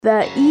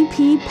The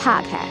EP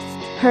Podcast.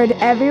 Heard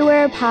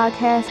everywhere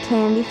podcasts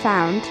can be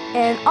found,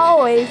 and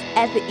always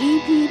at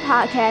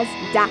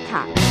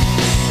theeppodcast.com.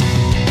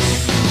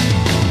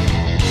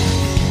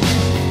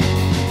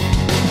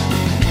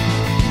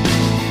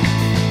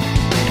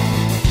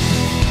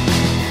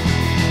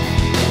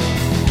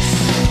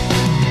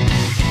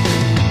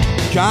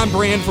 John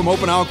Brand from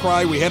Open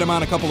Outcry. We had him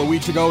on a couple of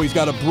weeks ago. He's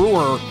got a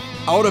brewer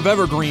out of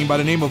Evergreen by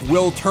the name of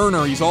Will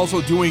Turner. He's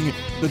also doing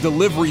the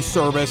delivery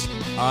service.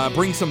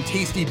 Bring some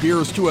tasty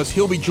beers to us.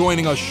 He'll be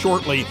joining us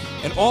shortly.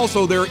 And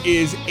also there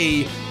is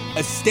a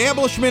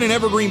establishment in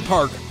Evergreen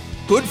Park,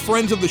 good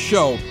friends of the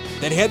show,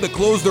 that had to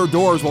close their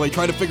doors while they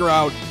tried to figure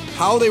out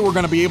how they were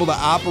going to be able to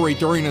operate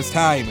during this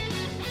time.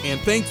 And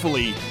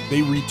thankfully,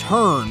 they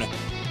return.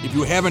 If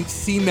you haven't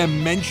seen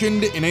them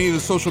mentioned in any of the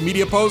social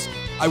media posts,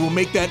 I will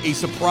make that a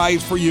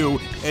surprise for you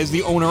as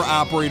the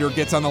owner-operator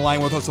gets on the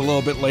line with us a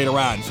little bit later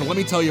on. So let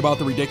me tell you about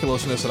the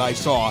ridiculousness that I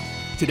saw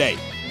today.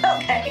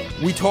 Okay.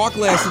 We talked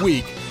last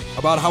week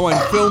about how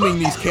I'm filming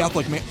these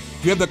Catholic men.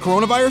 Do you have the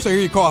coronavirus? I hear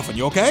you coughing.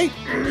 You okay?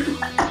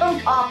 I'm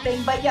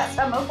coughing, but yes,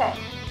 I'm okay.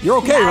 You're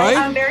okay, right?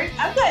 I'm good.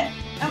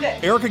 I'm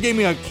good. Erica gave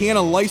me a can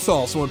of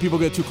Lysol, so when people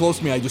get too close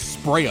to me, I just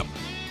spray them.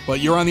 But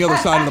you're on the other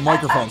side of the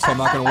microphone, so I'm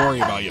not going to worry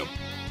about you.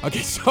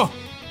 Okay, so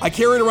I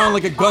carry it around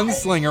like a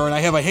gunslinger, and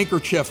I have a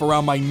handkerchief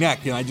around my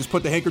neck, and I just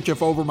put the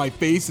handkerchief over my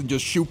face and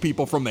just shoot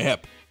people from the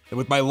hip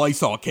with my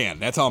Lysol can.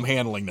 That's how I'm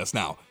handling this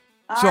now.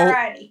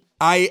 Alrighty.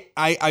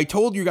 I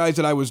told you guys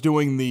that I was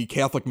doing the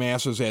Catholic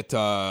Masses at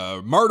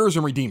Martyrs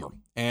and Redeemer,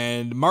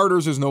 and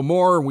Martyrs is no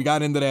more, and we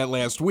got into that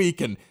last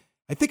week, and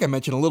I think I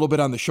mentioned a little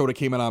bit on the show that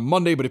came out on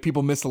Monday, but if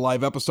people missed the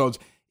live episodes,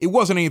 it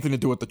wasn't anything to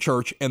do with the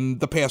church, and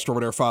the pastor over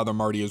there, Father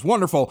Marty, is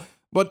wonderful,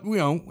 but, you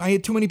know, I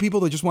had too many people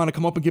that just want to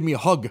come up and give me a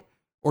hug,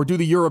 or do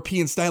the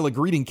European style of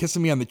greeting,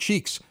 kissing me on the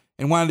cheeks,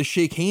 and wanted to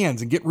shake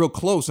hands and get real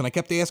close, and I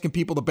kept asking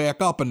people to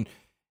back up, and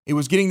it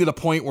was getting to the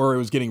point where it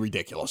was getting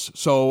ridiculous.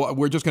 So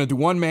we're just going to do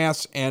one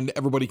mass, and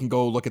everybody can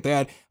go look at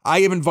that.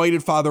 I have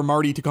invited Father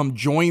Marty to come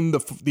join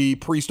the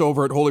priest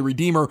over at Holy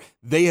Redeemer.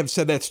 They have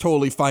said that's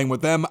totally fine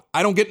with them.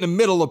 I don't get in the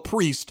middle of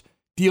priest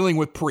dealing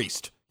with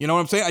priest. You know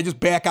what I'm saying? I just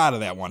back out of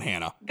that one,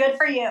 Hannah. Good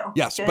for you.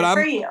 Yes, Good but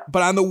for you.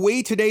 But on the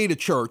way today to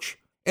church,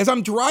 as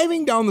I'm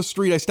driving down the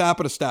street, I stop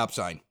at a stop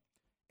sign,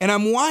 and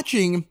I'm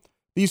watching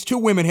these two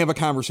women have a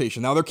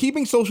conversation. Now, they're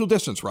keeping social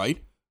distance,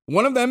 right?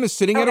 One of them is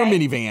sitting at her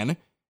minivan,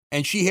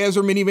 and she has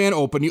her minivan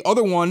open. The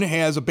other one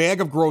has a bag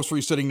of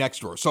groceries sitting next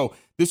to her. So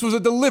this was a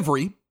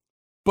delivery,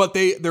 but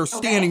they're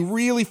standing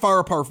really far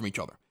apart from each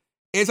other.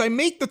 As I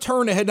make the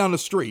turn to head down the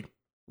street,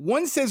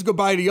 one says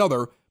goodbye to the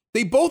other.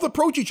 They both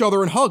approach each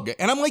other and hug.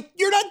 And I'm like,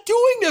 you're not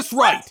doing this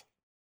right.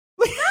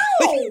 No.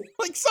 And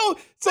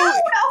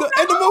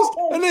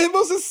the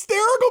most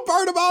hysterical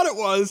part about it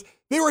was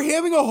they were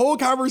having a whole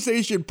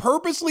conversation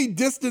purposely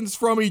distanced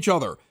from each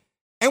other.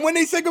 And when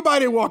they said goodbye,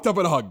 they walked up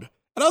and hugged.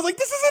 And I was like,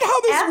 this isn't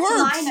how this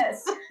works.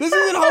 This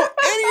isn't how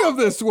any of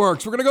this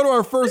works. We're going to go to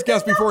our first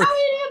guest before. How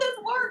any of this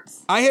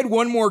works. I had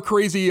one more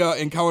crazy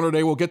encounter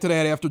today. We'll get to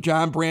that after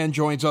John Brand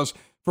joins us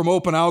from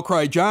Open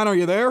Outcry. John, are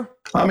you there?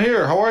 I'm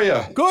here. How are you?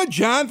 Good,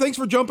 John. Thanks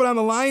for jumping on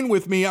the line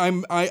with me.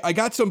 I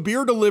got some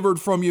beer delivered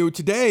from you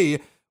today.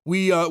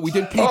 We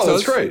did pizzas. Oh,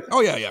 that's great.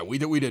 Oh yeah. We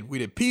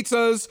did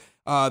pizzas.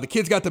 The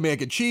kids got the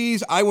mac and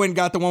cheese. I went and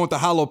got the one with the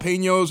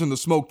jalapenos and the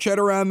smoked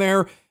cheddar on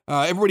there.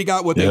 Everybody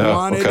got what they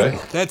wanted. Okay.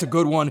 That's a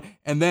good one.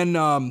 And then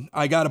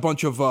I got a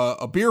bunch of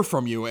a beer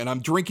from you, and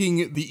I'm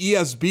drinking the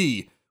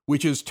ESB,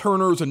 which is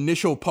Turner's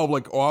initial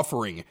public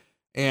offering.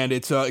 And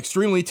it's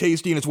extremely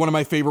tasty, and it's one of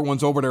my favorite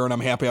ones over there, and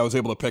I'm happy I was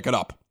able to pick it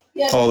up.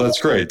 Oh, that's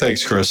great.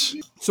 Thanks, Chris.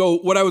 So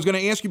what I was going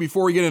to ask you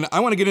before we get in,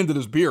 I want to get into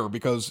this beer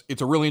because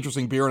it's a really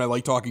interesting beer, and I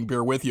like talking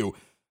beer with you.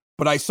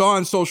 But I saw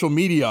on social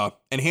media,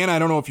 and Hannah, I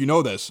don't know if you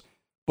know this,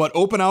 but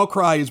Open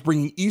Outcry is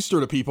bringing Easter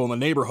to people in the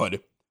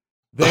neighborhood.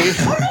 They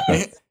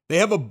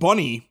have a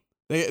bunny.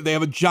 They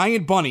have a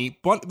giant bunny.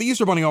 The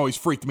Easter bunny always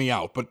freaked me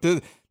out, but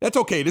that's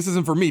okay. This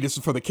isn't for me. This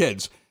is for the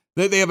kids.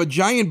 They have a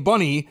giant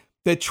bunny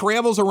that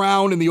travels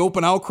around in the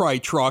Open Outcry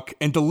truck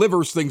and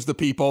delivers things to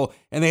people.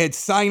 And they had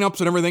sign-ups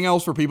and everything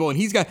else for people.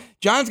 And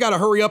John's got to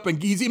hurry up,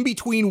 and he's in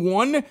between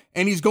one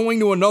and he's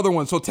going to another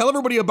one. So tell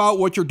everybody about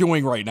what you're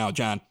doing right now,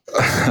 John.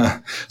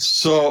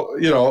 So,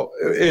 you know,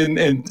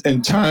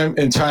 in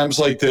times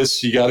like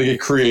this, you got to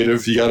get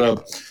creative.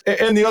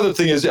 And the other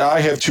thing is, I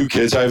have two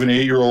kids. I have an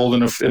 8-year-old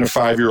and a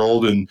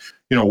 5-year-old, and,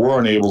 you know, we're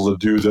unable to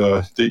do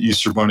the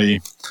Easter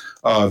Bunny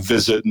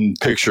visit and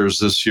pictures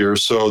this year.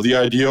 So the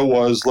idea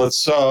was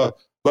let's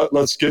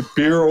get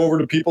beer over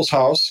to people's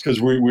house, because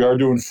we are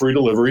doing free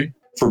delivery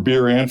for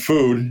beer and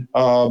food.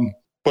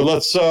 But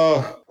let's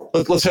have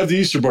the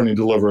Easter Bunny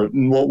deliver it,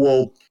 and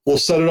we'll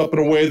set it up in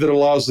a way that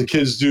allows the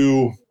kids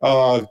to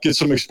get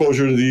some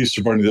exposure to the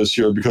Easter Bunny this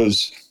year,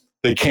 because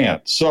they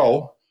can't.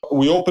 So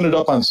we opened it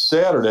up on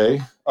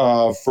Saturday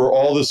for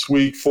all this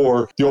week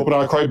for the Open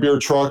Outcry beer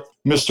truck,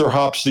 Mr.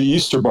 Hops the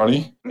Easter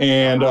Bunny,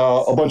 and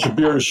a bunch of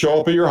beer to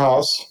show up at your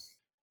house.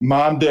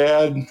 Mom,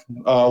 Dad,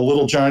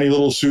 little Johnny,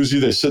 little Susie,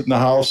 they sit in the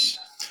house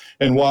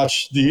and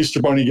watch the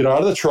Easter Bunny get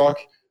out of the truck,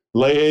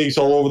 lay eggs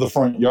all over the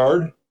front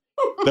yard.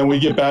 Then we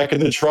get back in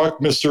the truck.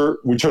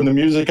 We turn the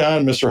music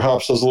on. Mr.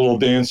 Hops does a little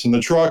dance in the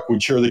truck. We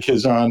cheer the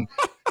kids on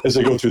as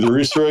they go through their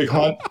Easter egg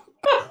hunt.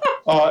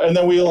 And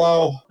then we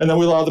allow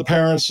the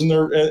parents and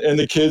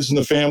the kids and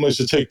the families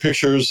to take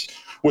pictures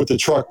with the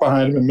truck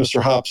behind them and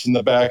Mr. Hops in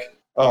the back.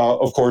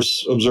 Of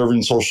course,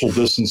 observing social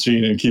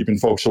distancing and keeping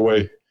folks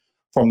away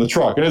from the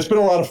truck. And it's been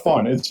a lot of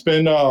fun. It's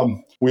been,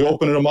 we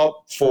opened them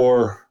up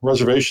for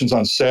reservations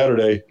on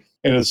Saturday,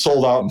 and it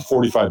sold out in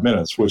 45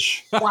 minutes,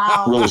 which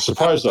really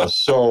surprised us.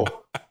 So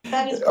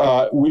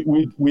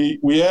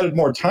we added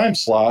more time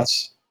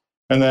slots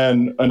and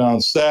then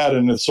announced that,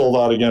 and it sold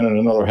out again in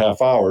another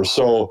half hour.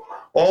 So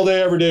all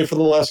day, every day for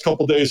the last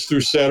couple of days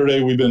through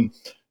Saturday, we've been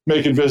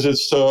making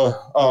visits to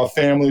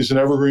families in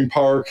Evergreen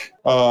Park,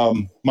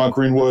 Mount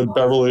Greenwood,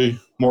 Beverly,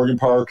 Morgan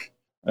Park,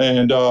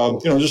 and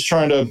just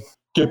trying to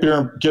get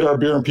our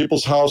beer in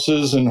people's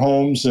houses and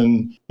homes,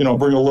 and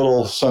bring a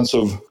little sense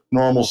of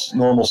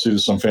normalcy to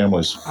some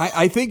families.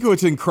 I think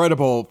what's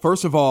incredible,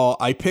 first of all,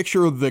 I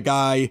picture the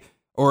guy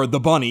or the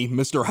bunny,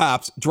 Mr.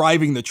 Hops,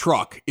 driving the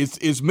truck.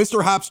 Is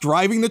Mr. Hops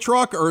driving the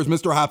truck, or is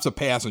Mr. Hops a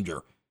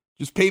passenger?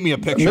 Just paint me a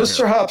picture.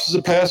 Mr. Hops is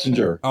a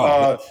passenger.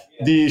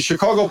 The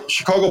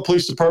Chicago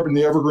Police Department and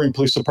the Evergreen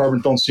Police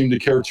Department don't seem to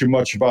care too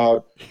much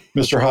about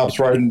Mr. Hops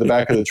riding in the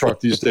back of the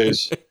truck these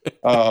days.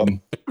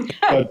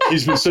 But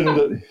he's been sitting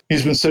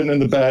in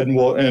the bed, and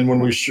when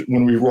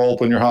we roll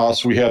up in your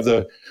house, we ask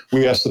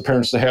the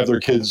parents to have their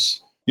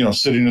kids,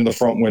 sitting in the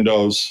front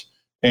windows,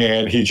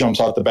 and he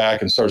jumps out the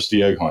back and starts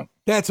the egg hunt.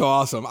 That's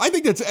awesome. I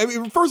think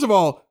first of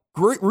all,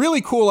 great,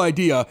 really cool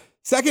idea.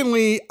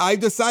 Secondly, I've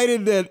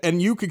decided that,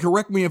 and you can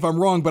correct me if I'm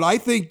wrong, but I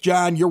think,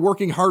 John, you're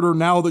working harder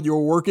now than you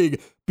were working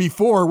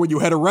before when you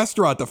had a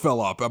restaurant to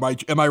fill up. Am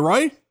I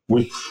right?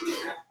 We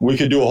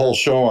could do a whole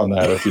show on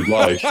that if you'd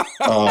like.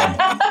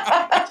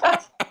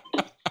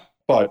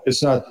 But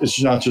it's not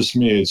just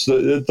me. It's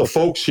the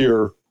folks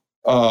here.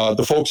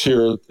 The folks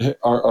here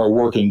are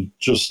working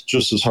just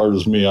as hard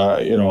as me.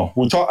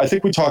 I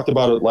think we talked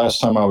about it last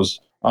time I was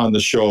on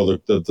the show.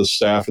 The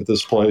staff at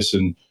this place,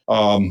 and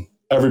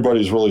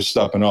everybody's really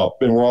stepping up,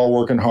 and we're all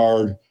working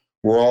hard.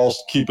 We're all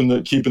keeping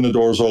the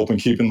doors open,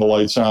 keeping the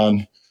lights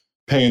on,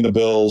 paying the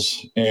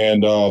bills,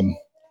 and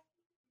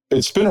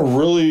it's been a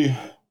really,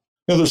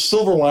 there's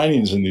silver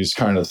linings in these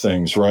kind of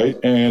things, right?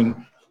 And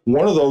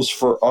one of those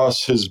for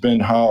us has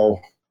been how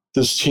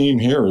this team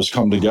here has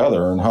come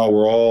together, and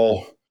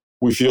how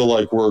we feel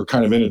like we're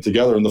kind of in it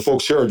together. And the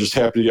folks here are just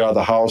happy to get out of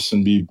the house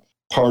and be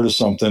part of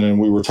something. And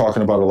we were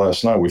talking about it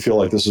last night. We feel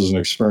like this is an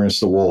experience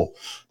that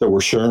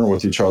we're sharing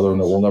with each other and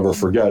that we'll never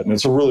forget. And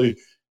it's a really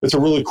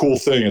cool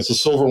thing. It's a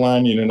silver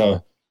lining in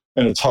a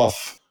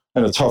tough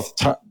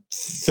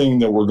thing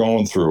that we're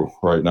going through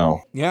right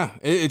now. Yeah,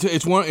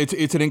 it's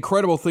an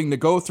incredible thing to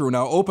go through.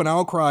 Now, Open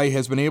Outcry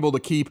has been able to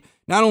keep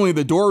not only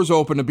the doors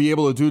open to be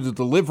able to do the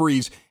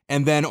deliveries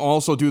and then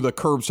also do the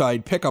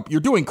curbside pickup.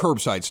 You're doing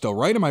curbside still,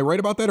 right? Am I right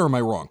about that, or am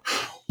I wrong?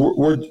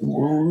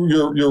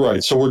 You're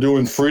right. So we're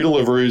doing free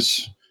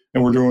deliveries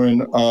and we're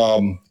doing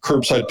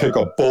curbside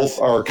pickup. Both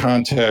are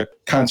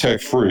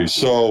contact free.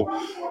 So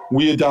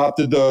we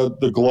adopted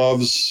the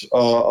gloves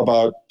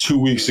about 2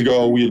 weeks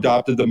ago. We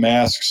adopted the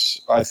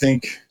masks, I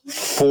think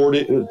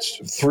 3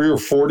 or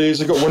 4 days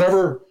ago.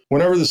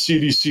 Whenever the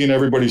CDC and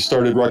everybody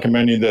started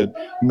recommending that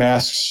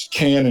masks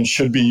can and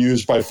should be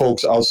used by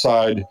folks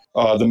outside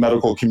the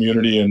medical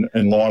community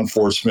and law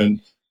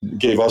enforcement,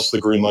 gave us the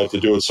green light to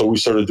do it. So we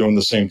started doing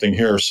the same thing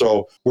here.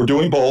 So we're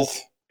doing both,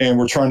 and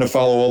we're trying to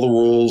follow all the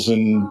rules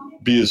and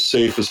be as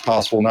safe as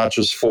possible, not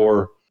just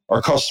for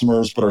our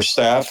customers, but our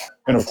staff,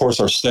 and of course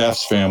our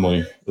staff's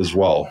family as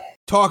well.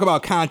 Talk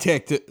about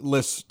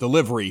contactless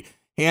delivery.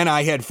 And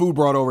I had food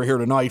brought over here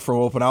tonight from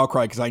Open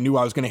Outcry because I knew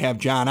I was going to have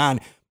John on.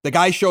 The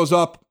guy shows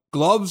up,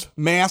 gloves,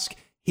 mask.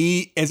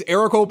 As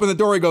Eric opened the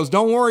door, he goes,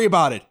 "Don't worry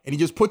about it." And he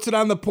just puts it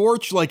on the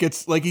porch like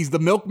he's the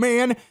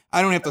milkman.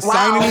 I don't have to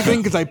sign anything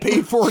because I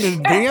paid for it in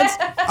advance.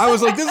 I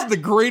was like, this is the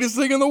greatest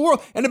thing in the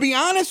world. And to be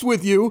honest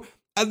with you,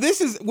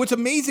 what's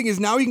amazing is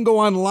now you can go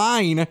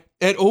online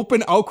at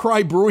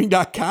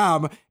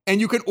openoutcrybrewing.com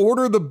and you can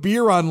order the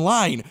beer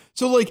online.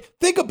 So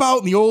think about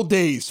in the old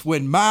days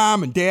when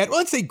mom and dad,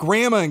 let's say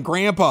grandma and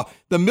grandpa,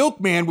 the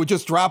milkman would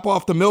just drop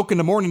off the milk in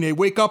the morning. They'd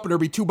wake up and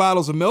there'd be 2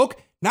 bottles of milk.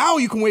 Now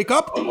you can wake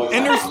up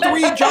and there's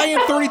 3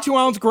 giant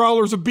 32-ounce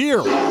growlers of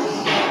beer.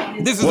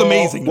 This is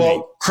amazing.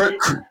 Well,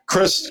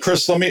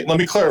 Chris, let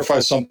me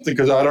clarify something,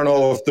 because I don't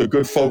know if the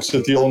good folks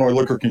at the Illinois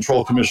Liquor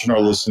Control Commission are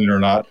listening or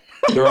not.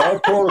 There are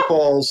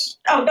protocols.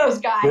 Oh, those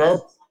guys.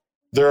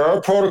 There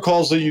are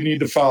protocols that you need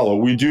to follow.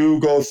 We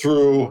do go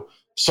through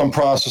some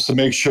process to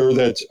make sure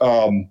that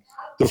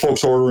the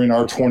folks ordering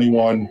are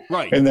 21,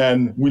 right? And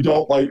then we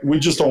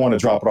just don't want to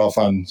drop it off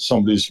on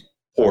somebody's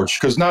porch,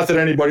 because not that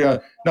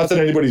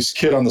anybody's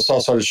kid on the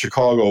south side of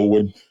Chicago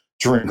would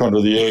drink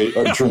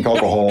drink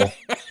alcohol.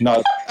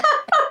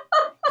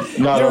 not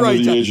You're under right,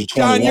 the John. age of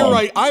 21. John, you're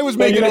right. I was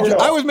But you making never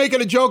know. I was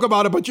making a joke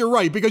about it, but you're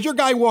right, because your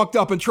guy walked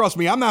up, and trust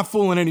me, I'm not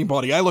fooling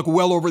anybody. I look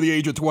well over the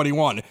age of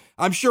 21.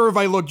 I'm sure if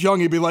I looked young,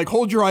 he'd be like,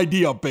 hold your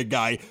ID up, big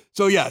guy.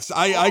 So yes,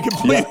 I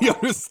completely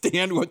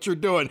understand what you're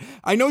doing.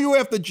 I know you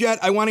have to jet.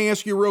 I want to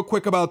ask you real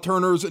quick about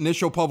Turner's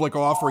initial public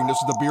offering. This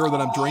is the beer that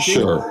I'm drinking.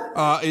 Sure.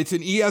 It's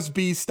an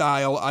ESB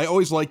style. I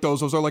always like those.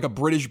 Those are like a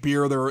British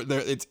beer.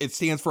 It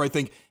stands for, I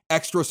think,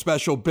 extra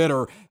special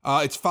bitter.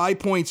 It's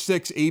 5.6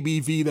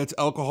 ABV. That's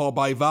alcohol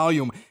by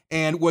volume.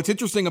 And what's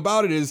interesting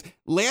about it is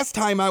last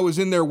time I was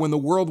in there when the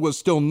world was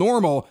still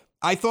normal,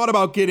 I thought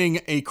about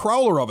getting a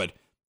crowler of it.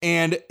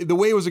 And the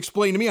way it was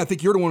explained to me, I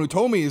think you're the one who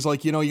told me, is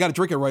like, you got to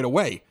drink it right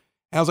away.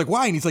 And I was like,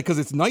 why? And he's like, because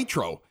it's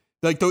nitro.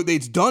 Like,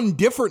 it's done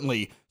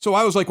differently. So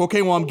I was like,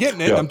 okay, well, I'm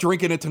getting it. Yeah. I'm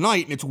drinking it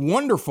tonight, and it's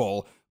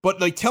wonderful. But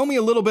like, tell me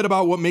a little bit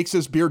about what makes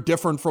this beer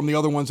different from the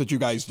other ones that you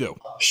guys do.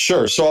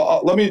 Sure.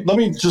 So let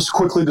me just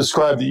quickly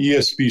describe the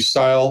ESB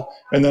style,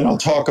 and then I'll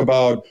talk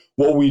about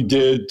what we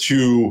did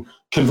to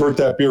convert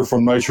that beer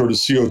from nitro to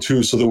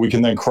CO2 so that we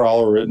can then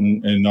crowler it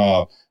and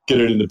get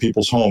it into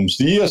people's homes.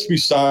 The ESB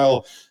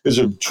style is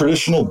a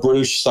traditional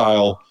British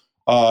style.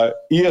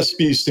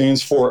 ESB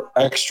stands for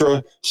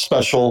extra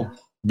special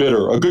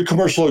bitter. A good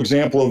commercial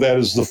example of that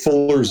is the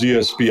Fuller's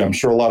ESB. I'm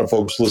sure a lot of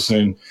folks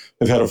listening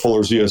have had a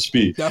Fuller's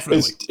ESB.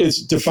 Definitely.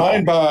 It's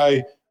defined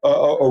by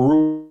a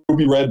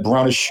ruby red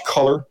brownish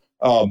color.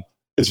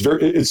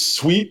 It's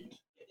sweet,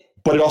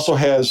 but it also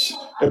has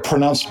a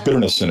pronounced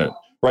bitterness in it,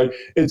 right?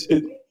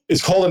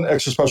 It's called an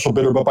extra special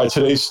bitter, but by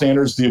today's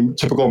standards, the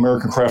typical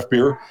American craft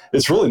beer,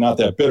 it's really not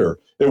that bitter.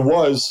 It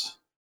was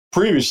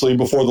previously,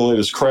 before the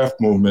latest craft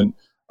movement,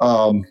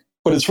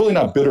 but it's really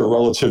not bitter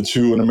relative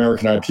to an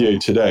American IPA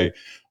today.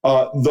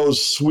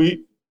 Those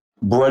sweet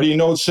bready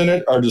notes in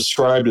it are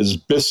described as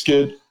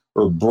biscuit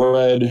or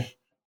bread,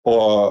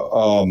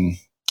 or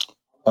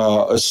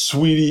a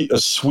sweet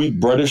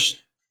breadish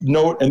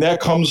note, and that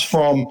comes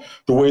from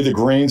the way the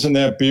grains in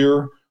that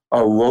beer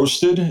are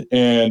roasted.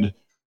 And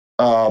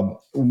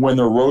when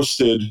they're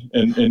roasted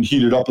and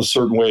heated up a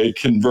certain way, it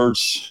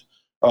converts.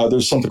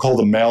 There's something called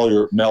the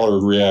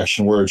Maillard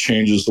reaction, where it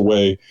changes the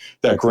way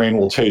that grain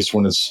will taste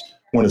when it's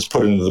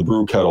put into the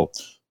brew kettle.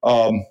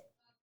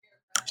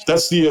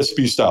 That's the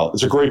ESB style.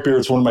 It's a great beer.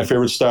 It's one of my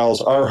favorite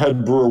styles. Our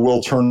head brewer,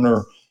 Will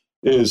Turner,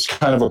 is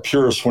kind of a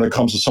purist when it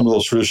comes to some of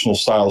those traditional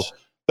styles.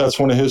 That's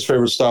one of his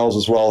favorite styles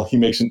as well. He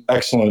makes an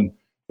excellent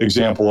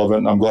example of it,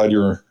 and I'm glad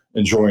you're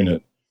enjoying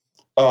it.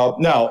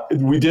 Now,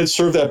 we did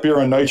serve that beer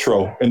on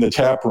nitro in the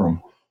tap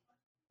room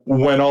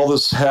when all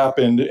this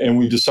happened, and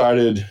we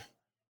decided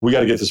we got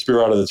to get this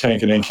beer out of the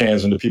tank and in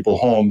cans into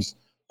people's homes.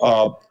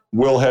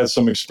 Will had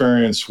some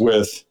experience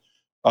with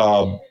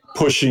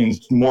pushing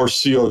more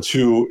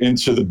CO2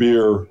 into the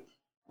beer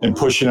and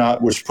pushing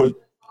out, which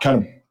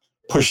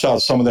pushed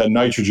out some of that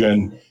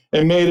nitrogen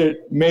and made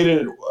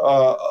it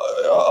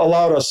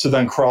allowed us to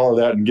then crawler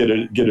that and get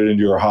it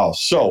into your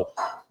house. So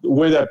the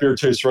way that beer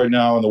tastes right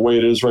now and the way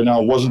it is right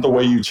now wasn't the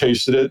way you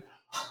tasted it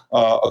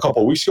a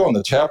couple of weeks ago in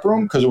the tap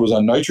room, because it was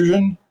on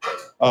nitrogen.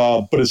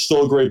 But it's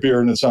still a great beer,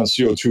 and it's on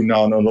CO2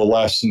 now, and it'll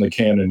last in the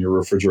can in your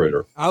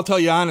refrigerator. I'll tell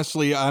you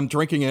honestly, I'm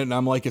drinking it, and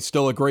I'm like, it's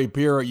still a great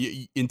beer.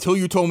 Until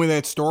you told me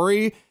that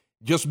story,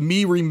 just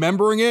me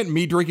remembering it,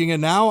 me drinking it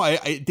now,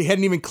 it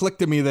hadn't even clicked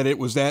to me that it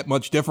was that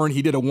much different.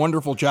 He did a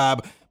wonderful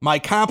job. My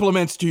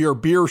compliments to your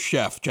beer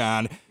chef,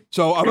 John.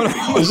 So I'm gonna.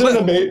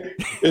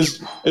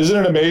 Isn't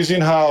it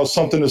amazing how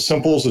something as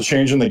simple as a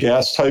change in the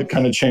gas type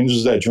kind of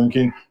changes that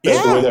drinking, the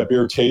way that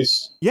beer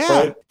tastes? Yeah,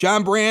 right?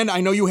 John Brand,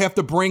 I know you have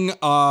to bring.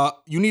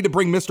 You need to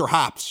bring Mr.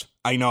 Hops.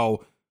 I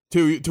know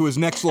to his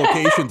next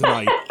location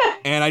tonight,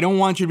 and I don't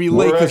want you to be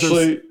late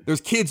because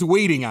there's kids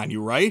waiting on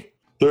you, right?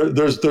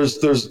 There's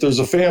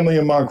a family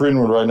in Mount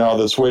Greenwood right now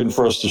that's waiting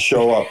for us to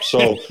show up.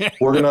 So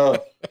we're gonna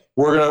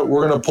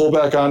pull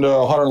back onto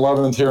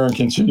 111th here and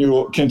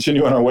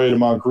continue on our way to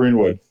Mount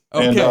Greenwood.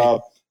 Okay. And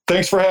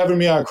thanks for having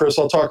me on, Chris.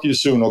 I'll talk to you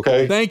soon.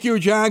 Okay. Thank you,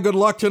 John. Good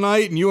luck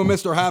tonight, and you and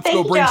Mr. Hops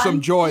go bring some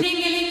joy.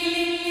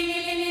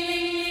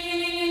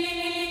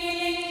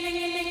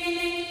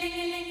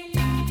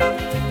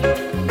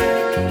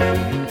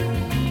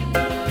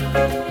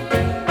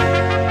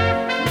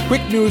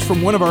 Quick news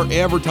from one of our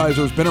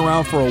advertisers, been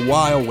around for a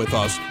while with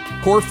us,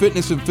 Core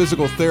Fitness and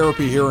Physical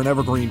Therapy here in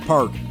Evergreen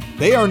Park.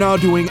 They are now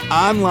doing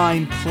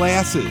online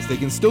classes. They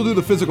can still do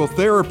the physical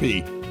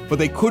therapy, but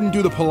they couldn't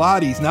do the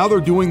Pilates. Now they're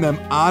doing them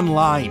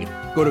online.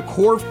 Go to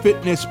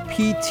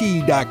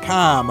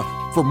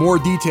corefitnesspt.com for more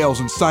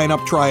details and sign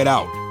up, try it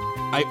out.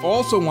 I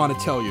also want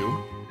to tell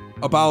you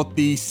about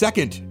the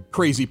second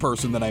crazy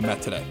person that I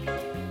met today.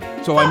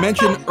 So I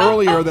mentioned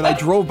earlier that I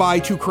drove by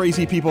two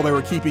crazy people that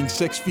were keeping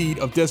 6 feet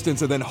of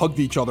distance and then hugged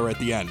each other at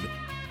the end.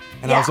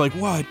 And I was like,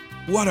 what?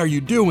 What are you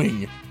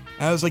doing?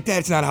 And I was like,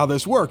 that's not how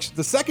this works.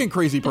 The second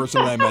crazy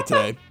person that I met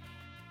today,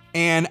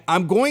 and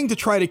I'm going to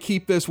try to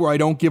keep this where I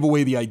don't give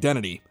away the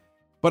identity,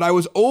 but I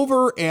was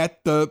over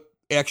at the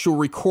actual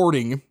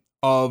recording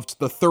of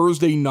the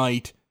Thursday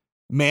night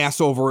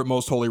Mass over at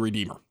Most Holy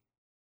Redeemer.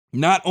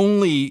 Not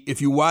only,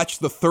 if you watch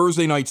the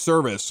Thursday night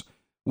service,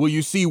 will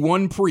you see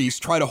one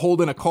priest try to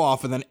hold in a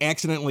cough and then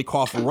accidentally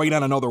cough right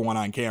on another one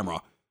on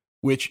camera,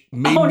 which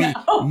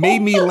made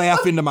me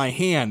laugh into my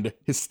hand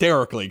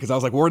hysterically because I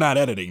was like, we're not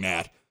editing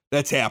that.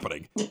 That's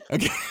happening.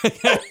 Okay.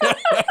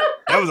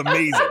 That was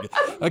amazing.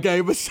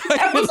 Okay, but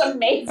That was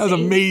amazing. That was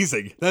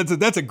amazing.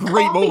 That's a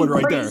great moment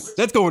right there.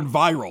 That's going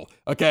viral.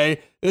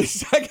 Okay.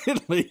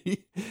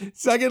 Secondly,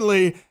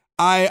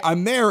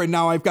 I'm there and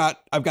now I've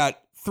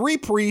got 3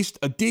 priests,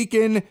 a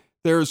deacon.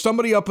 There's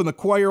somebody up in the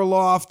choir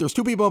loft. There's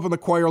 2 people up in the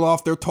choir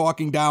loft. They're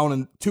talking down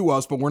and to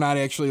us, but we're not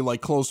actually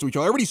like close to each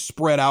other. Everybody's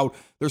spread out.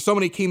 There's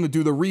somebody came to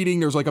do the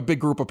reading. There's like a big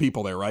group of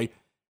people there, right?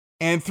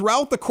 And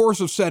throughout the course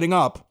of setting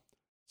up,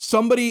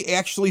 somebody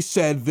actually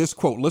said this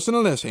quote. Listen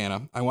to this,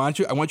 Hannah. I want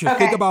you to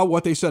think about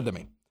what they said to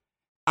me.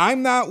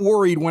 I'm not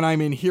worried when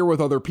I'm in here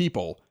with other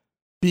people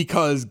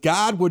because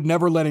God would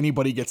never let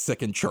anybody get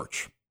sick in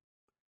church.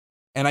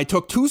 And I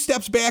took 2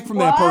 steps back from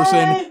that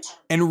person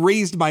and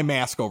raised my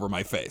mask over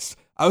my face.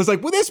 I was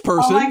like, well, this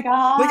person, oh my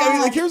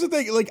God. like, here's the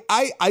thing. Like,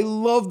 I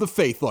love the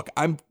faith. Look,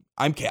 I'm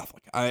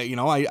Catholic.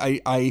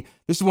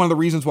 This is one of the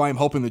reasons why I'm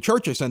helping the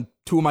church. I send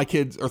 2 of my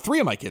kids or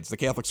 3 of my kids to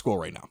Catholic school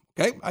right now.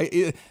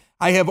 Okay.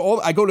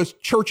 I go to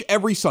church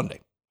every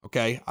Sunday.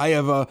 Okay. I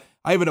have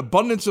an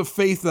abundance of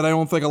faith that I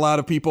don't think a lot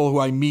of people who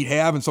I meet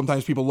have. And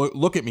sometimes people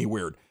look at me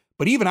weird,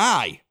 but even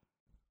I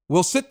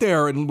will sit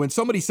there. And when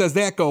somebody says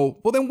that, go,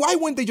 well, then why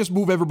wouldn't they just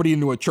move everybody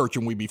into a church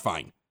and we'd be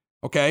fine?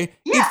 Okay.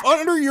 Yeah. If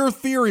under your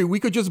theory, we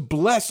could just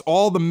bless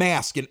all the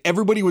masks and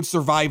everybody would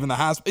survive in the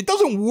hospital. It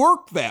doesn't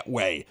work that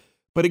way.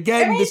 But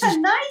again, it's a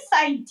nice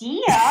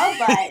idea,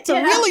 but it's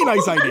a really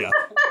nice idea.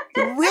 It's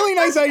a really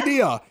nice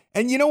idea.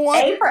 And you know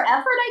what? A for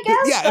effort, I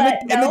guess. Yeah,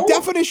 and the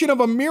definition of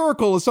a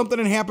miracle is something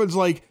that happens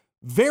like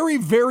very,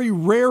 very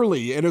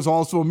rarely. It is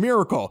also a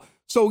miracle.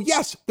 So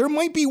yes, there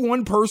might be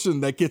one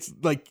person that gets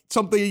like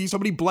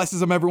somebody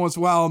blesses them every once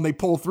in a while and they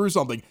pull through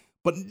something.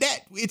 But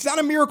it's not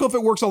a miracle if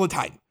it works all the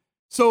time.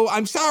 So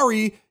I'm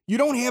sorry, you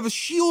don't have a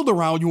shield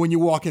around you when you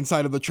walk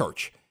inside of the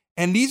church.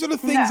 And these are the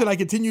things that I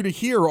continue to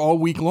hear all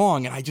week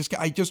long. And I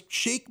just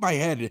shake my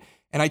head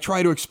and I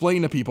try to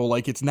explain to people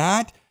like it's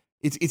not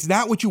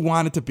what you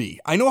want it to be.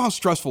 I know how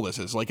stressful this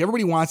is. Like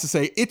everybody wants to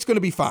say it's going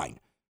to be fine.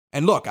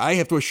 And look, I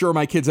have to assure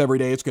my kids every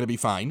day it's going to be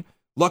fine.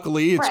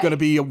 Luckily, it's going to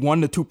be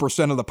 1 to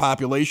 2% of the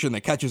population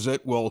that catches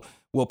it will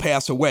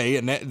pass away,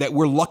 and that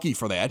we're lucky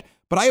for that.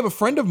 But I have a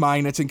friend of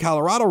mine that's in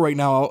Colorado right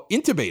now,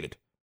 intubated.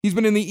 He's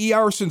been in the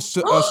ER since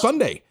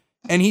Sunday.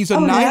 And he's a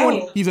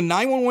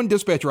 911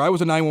 dispatcher. I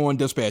was a 911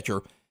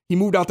 dispatcher. He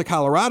moved out to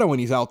Colorado and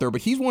he's out there,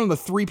 but he's one of the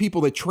 3 people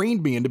that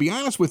trained me. And to be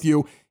honest with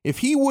you, if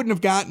he wouldn't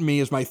have gotten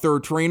me as my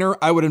 3rd trainer,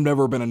 I would have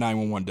never been a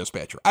 911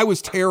 dispatcher. I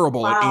was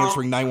terrible at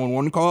answering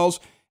 911 calls,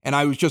 and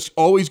I was just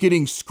always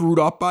getting screwed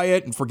up by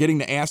it and forgetting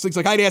to ask things.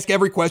 Like I'd ask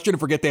every question and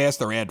forget to ask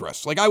their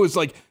address. Like I was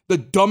like the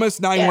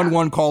dumbest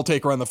 911 call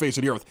taker on the face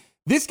of the earth.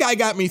 This guy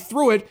got me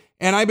through it,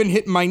 and I've been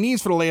hitting my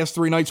knees for the last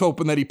 3 nights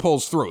hoping that he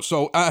pulls through.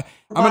 So I'm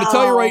going to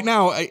tell you right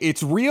now,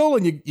 it's real,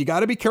 and you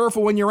got to be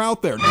careful when you're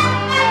out there.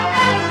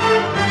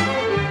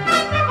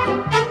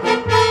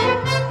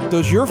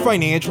 Does your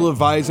financial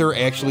advisor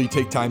actually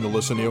take time to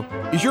listen to you?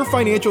 Is your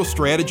financial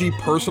strategy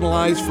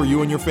personalized for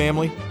you and your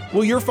family?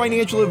 Will your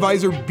financial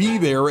advisor be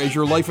there as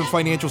your life and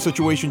financial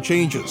situation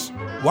changes?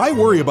 Why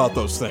worry about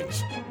those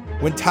things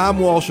when Tom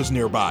Walsh is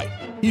nearby?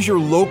 He's your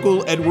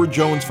local Edward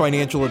Jones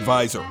financial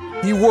advisor.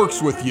 He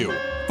works with you,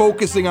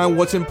 focusing on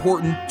what's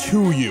important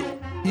to you.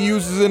 He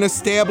uses an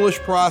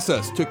established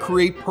process to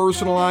create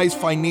personalized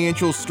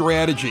financial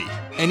strategy,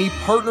 and he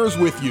partners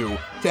with you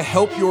to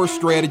help your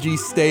strategy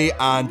stay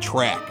on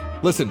track.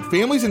 Listen,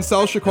 families in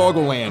South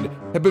Chicagoland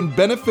have been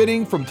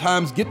benefiting from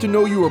Tom's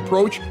get-to-know-you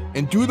approach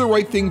and do the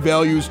right thing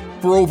values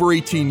for over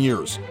 18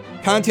 years.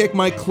 Contact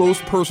my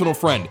close personal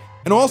friend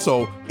and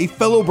also a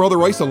fellow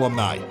Brother Ice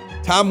alumni,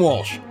 Tom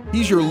Walsh.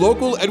 He's your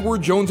local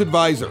Edward Jones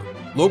advisor,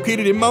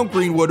 located in Mount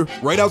Greenwood,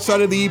 right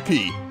outside of the EP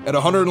at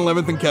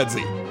 111th and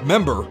Kedzie.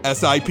 Member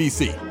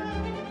SIPC.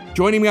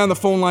 Joining me on the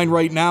phone line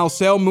right now,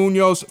 Sal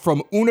Munoz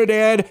from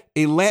Unidad,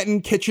 a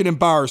Latin kitchen and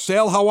bar.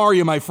 Sal, how are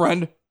you, my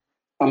friend?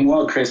 I'm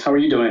well, Chris. How are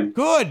you doing?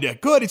 Good.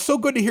 It's so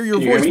good to hear your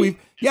voice.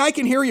 Yeah, I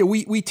can hear you.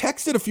 We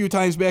texted a few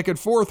times back and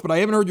forth, but I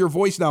haven't heard your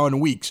voice now in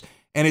weeks,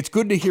 and it's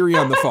good to hear you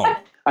on the phone.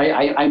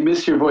 I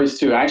miss your voice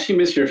too. I actually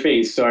miss your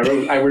face, so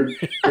I would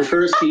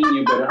prefer seeing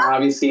you, but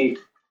obviously,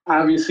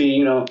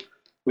 you know,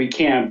 we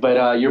can't.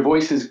 But your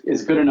voice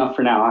is good enough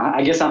for now.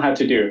 I guess I'll have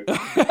to do it.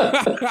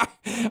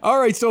 All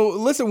right. So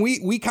listen,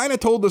 we kind of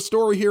told the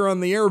story here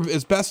on the air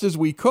as best as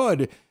we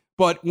could,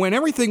 but when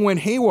everything went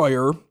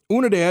haywire,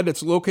 Unidad,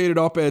 it's located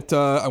up at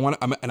I'm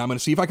going to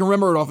see if I can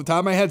remember it off the top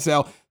of my head,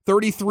 Sal,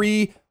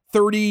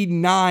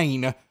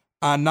 3339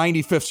 on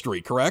 95th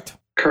Street, correct?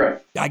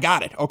 Correct. I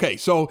got it. Okay,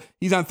 so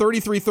he's on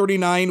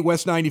 3339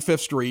 West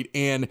 95th Street,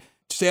 and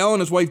Sal and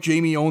his wife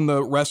Jamie own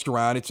the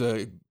restaurant. It's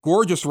a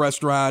gorgeous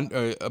restaurant,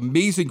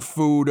 amazing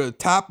food, a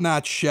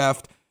top-notch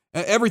chef,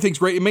 Everything's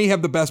great. It may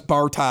have the best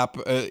bar top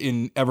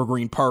in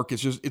Evergreen Park.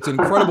 It's an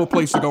incredible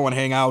place to go and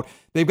hang out.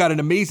 They've got an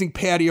amazing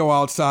patio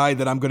outside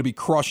that I'm going to be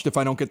crushed if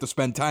I don't get to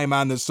spend time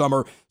on this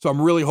summer. So I'm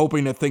really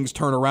hoping that things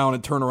turn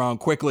around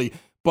quickly.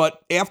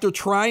 But after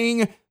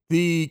trying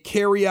the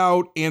carry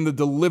out and the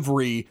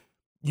delivery,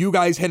 you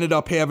guys ended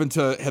up having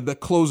to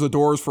close the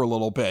doors for a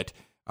little bit.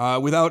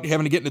 Without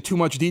having to get into too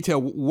much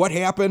detail, what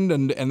happened,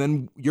 and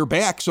then you're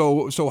back.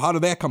 So how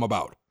did that come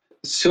about?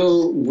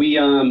 So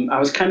I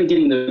was kind of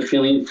getting the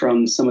feeling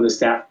from some of the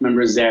staff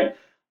members that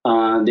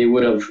they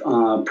would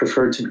have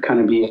preferred to kind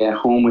of be at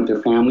home with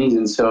their families.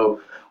 And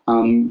so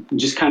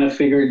just kind of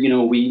figured,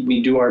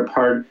 we do our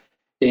part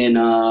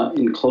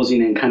in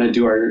closing and kind of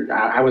do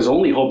I was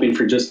only hoping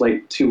for just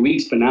like 2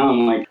 weeks, but now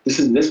I'm like,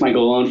 this might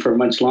go on for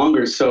much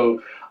longer.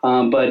 So,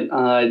 but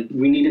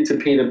we needed to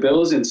pay the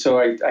bills. And so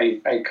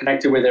I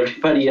connected with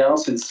everybody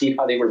else and see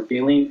how they were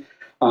feeling.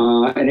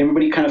 And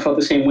everybody kind of felt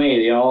the same way.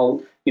 They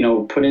all,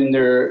 put in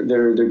their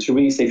 2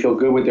 weeks. They feel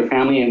good with their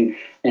family,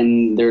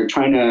 and they're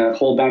trying to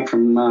hold back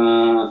from,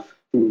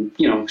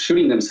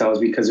 shooting themselves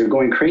because they're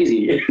going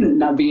crazy,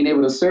 not being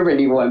able to serve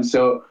anyone.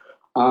 So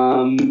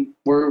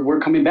we're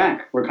coming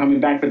back. We're coming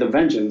back with a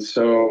vengeance.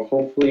 So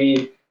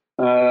hopefully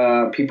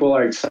people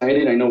are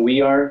excited. I know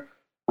we are.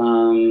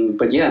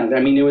 But yeah,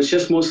 I mean, it was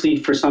just mostly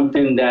for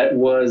something that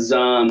was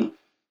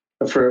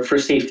for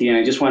safety, and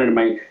I just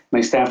wanted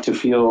my staff to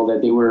feel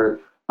that they were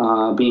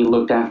being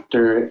looked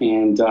after,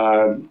 and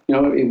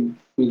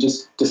we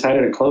just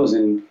decided to close,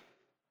 and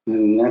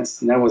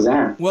that was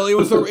that. Well, it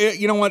was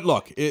you know what?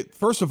 Look,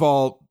 first of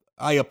all,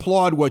 I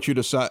applaud what you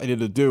decided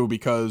to do,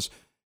 because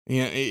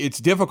it's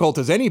difficult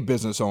as any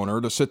business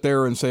owner to sit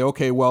there and say,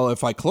 okay, well,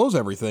 if I close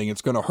everything,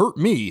 it's going to hurt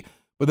me.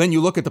 But then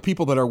you look at the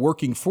people that are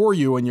working for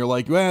you, and you're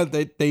like, well,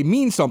 they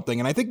mean something.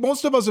 And I think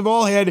most of us have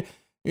all had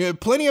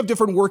plenty of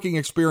different working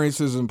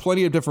experiences in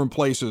plenty of different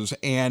places.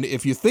 And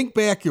if you think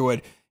back to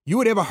it, you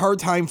would have a hard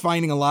time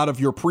finding a lot of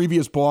your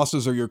previous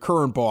bosses or your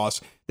current boss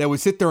that would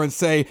sit there and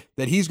say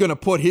that he's going to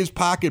put his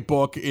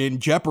pocketbook in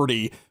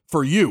jeopardy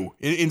for you.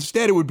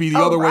 Instead, it would be the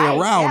other way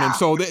around. Yeah. And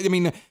so,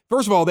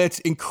 first of all, that's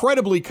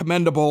incredibly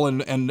commendable,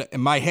 and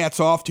my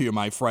hat's off to you,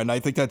 my friend. I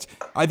think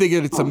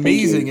it's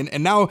amazing.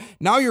 And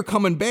now you're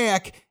coming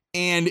back.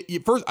 And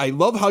first, I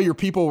love how your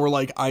people were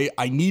like,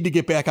 I need to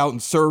get back out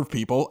and serve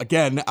people.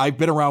 Again, I've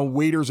been around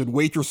waiters and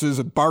waitresses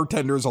and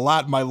bartenders a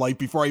lot in my life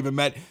before I even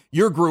met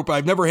your group.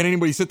 I've never had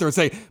anybody sit there and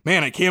say,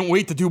 man, I can't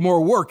wait to do more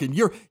work. And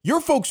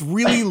your folks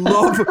really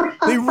love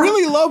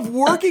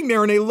working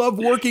there, and they love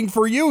working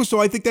for you.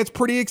 So I think that's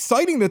pretty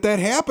exciting that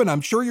happened.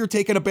 I'm sure you're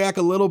taken aback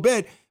a little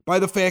bit by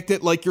the fact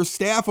that like your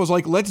staff was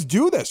like, let's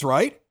do this,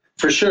 right?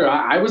 For sure.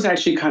 I was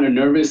actually kind of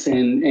nervous,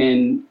 and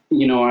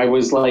I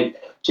was like,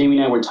 Jamie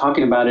and I were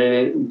talking about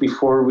it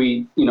before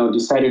we,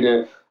 decided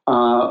to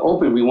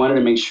open. We wanted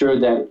to make sure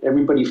that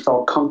everybody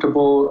felt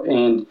comfortable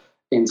and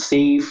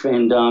safe.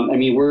 And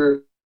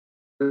we're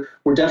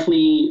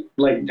definitely,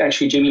 like,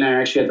 actually, Jamie and I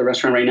are actually at the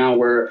restaurant right now.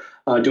 We're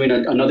doing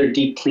another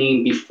deep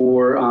clean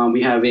before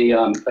we have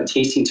a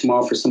tasting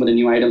tomorrow for some of the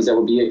new items that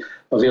will be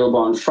available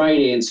on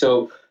Friday. And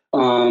so,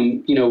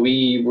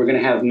 we're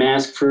going to have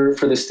masks for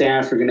the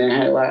staff. We're going to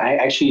have,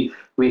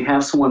 we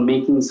have someone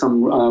making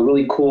some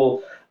really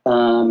cool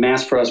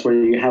mask for us, where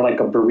you have like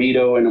a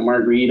burrito and a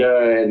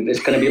margarita, and it's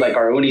going to be like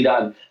our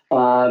Unidad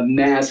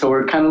mask. So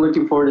we're kind of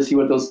looking forward to see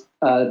what those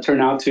turn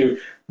out to.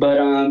 But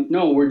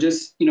no, we're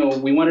just,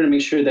 we wanted to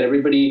make sure that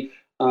everybody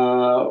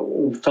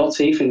felt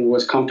safe and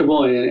was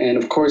comfortable. And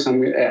of course,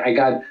 I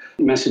got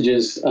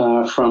messages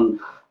from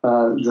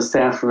the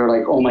staff who were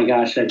like, oh my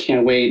gosh, I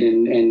can't wait.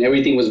 And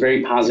everything was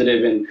very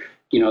positive, and,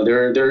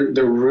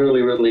 they're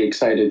really, really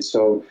excited.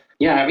 So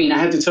yeah, I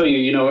have to tell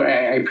you,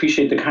 I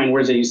appreciate the kind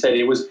words that you said.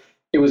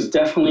 It was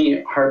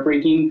definitely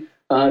heartbreaking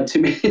to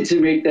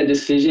make that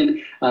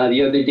decision.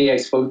 The other day, I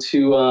spoke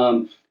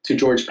to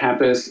George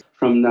Pappas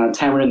from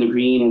Tavern in the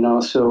Green, and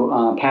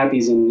also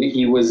Pappy's, and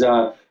he was.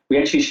 We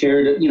actually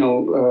shared,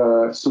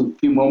 some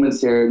few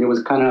moments there, and it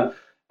was kind of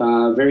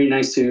very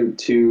nice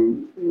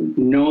to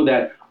know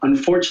that.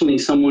 Unfortunately,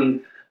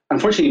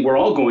 we're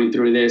all going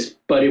through this,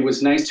 but it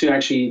was nice to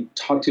actually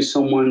talk to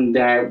someone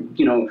that,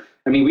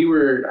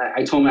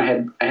 I told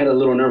him I had a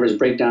little nervous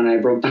breakdown, and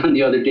I broke down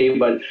the other day,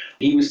 but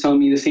he was telling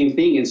me the same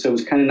thing. And so it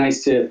was kind of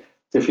nice to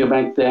feel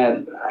back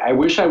that I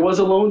wish I was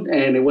alone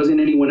and it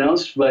wasn't anyone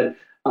else, but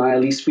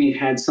at least we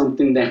had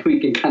something that we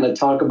can kind of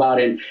talk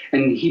about. And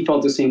he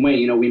felt the same way.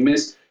 We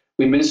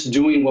miss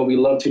doing what we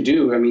love to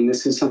do.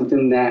 This is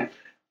something that,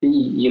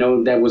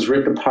 that was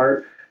ripped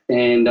apart.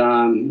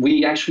 And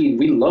we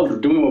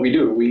love doing what we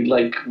do.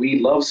 We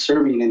love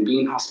serving and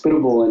being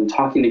hospitable and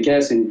talking to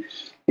guests. And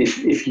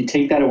if you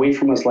take that away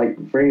from us, like,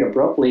 very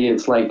abruptly,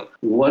 it's like,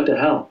 what the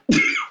hell?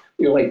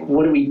 You're like,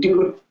 what do we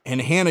do?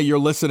 And Hannah, you're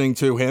listening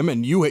to him,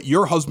 and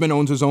your husband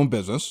owns his own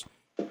business.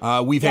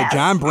 We've had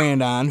John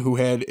Brand on, who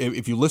had,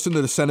 if you listen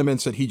to the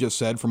sentiments that he just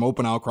said from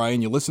Open Outcry,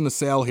 and you listen to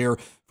Sal here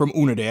from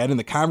Unidad, and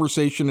the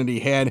conversation that he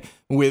had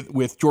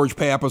with George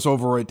Pappas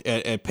over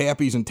at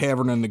Pappy's and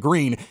Tavern in the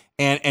Green,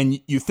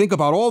 and you think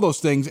about all those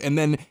things, and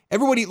then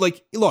everybody,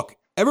 like, look,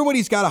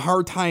 everybody's got a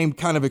hard time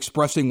kind of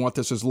expressing what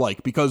this is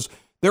like, because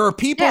there are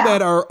people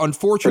that are,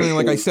 unfortunately,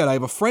 like I said, I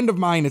have a friend of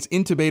mine that's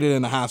intubated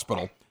in the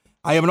hospital.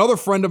 I have another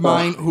friend of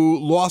mine who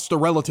lost a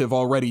relative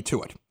already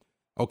to it.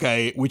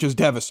 Okay, which is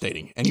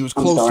devastating. And he was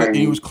close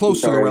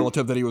to the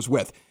relative that he was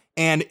with.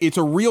 And it's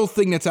a real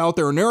thing that's out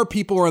there. And there are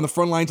people who are on the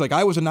front lines. Like,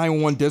 I was a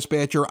 911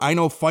 dispatcher. I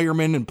know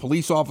firemen and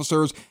police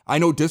officers. I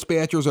know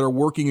dispatchers that are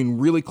working in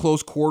really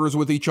close quarters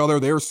with each other.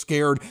 They're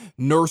scared.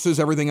 Nurses,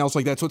 everything else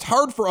like that. So it's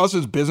hard for us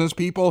as business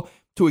people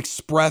to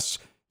express,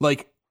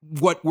 like,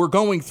 what we're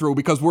going through,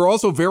 because we're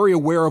also very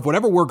aware of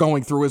whatever we're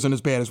going through isn't as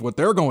bad as what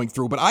they're going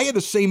through. But I had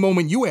the same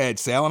moment you had,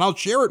 Sal, and I'll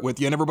share it with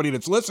you and everybody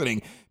that's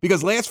listening,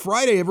 because last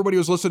Friday, everybody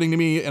was listening to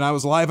me and I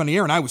was live on the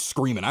air and I was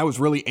screaming. I was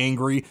really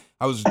angry.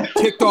 I was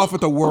ticked off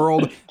at the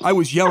world. I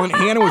was yelling.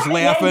 Hannah was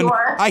laughing.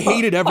 I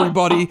hated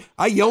everybody.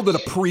 I yelled at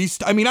a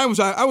priest. I mean, I was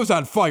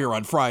on fire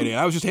on Friday.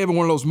 I was just having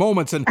one of those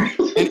moments. And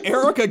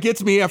Erica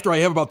gets me after I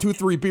have about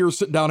 2-3 beers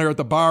sitting down there at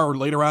the bar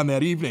later on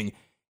that evening.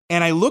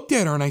 And I looked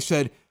at her and I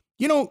said,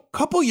 you know, a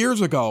couple years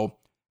ago,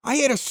 I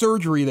had a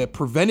surgery that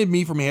prevented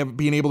me from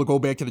being able to go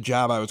back to the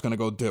job I was going to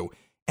go do.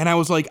 And I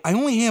was like, I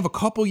only have a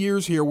couple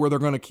years here where they're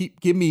going to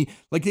give me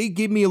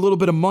a little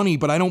bit of money,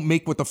 but I don't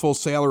make what the full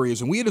salary is.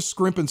 And we had to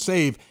scrimp and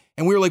save.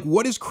 And we were like,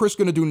 what is Chris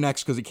going to do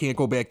next? Because he can't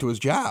go back to his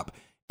job.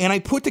 And I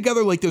put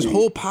together like this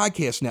whole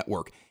podcast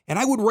network. And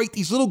I would write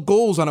these little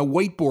goals on a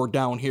whiteboard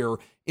down here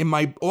in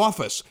my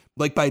office.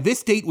 Like, by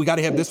this date, we got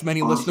to have this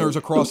many listeners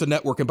across the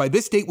network. And by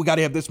this date, we got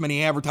to have this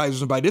many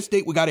advertisers. And by this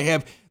date, we got to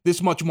have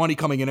this much money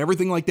coming in,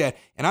 everything like that.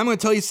 And I'm going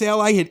to tell you, Sal,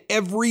 I hit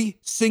every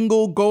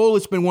single goal.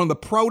 It's been one of the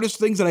proudest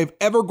things that I've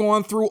ever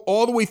gone through,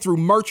 all the way through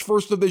March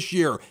 1st of this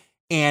year.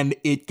 And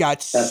it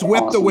got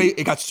swept away.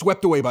 It got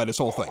swept away by this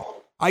whole thing.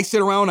 I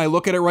sit around, I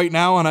look at it right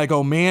now, and I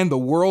go, man, the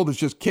world has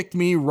just kicked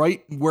me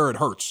right where it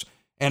hurts.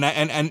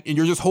 And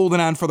you're just holding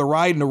on for the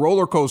ride in the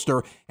roller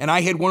coaster. And I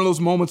had one of those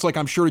moments, like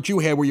I'm sure that you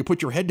had, where you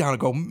put your head down and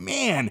go,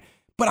 man,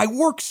 but I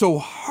worked so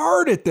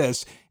hard at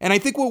this. And I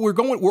think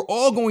we're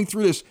all going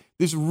through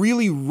this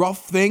really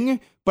rough thing,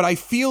 but I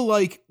feel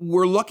like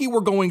we're lucky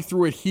we're going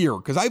through it here,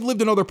 because I've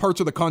lived in other parts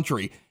of the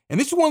country. And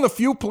this is one of the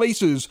few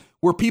places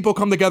where people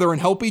come together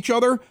and help each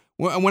other.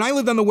 When I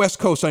lived on the West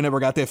Coast, I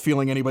never got that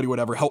feeling anybody would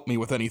ever help me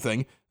with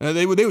anything.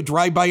 They would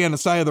drive by you on the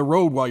side of the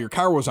road while your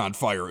car was on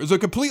fire. It was a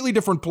completely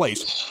different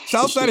place.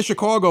 South side of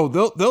Chicago,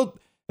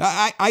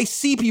 I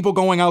see people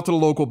going out to the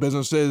local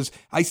businesses.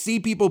 I see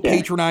people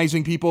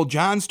patronizing people.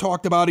 John's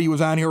talked about it. He was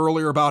on here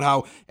earlier about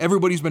how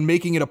everybody's been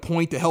making it a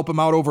point to help him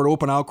out over at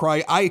Open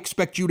Outcry. I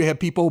expect you to have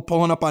people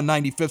pulling up on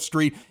 95th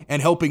Street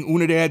and helping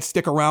Unidad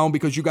stick around,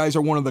 because you guys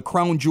are one of the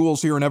crown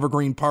jewels here in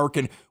Evergreen Park.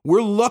 And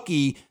we're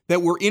lucky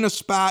that we're in a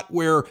spot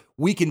where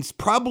we can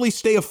probably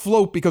stay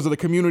afloat because of the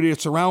community that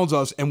surrounds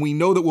us. And we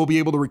know that we'll be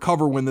able to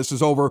recover when this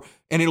is over.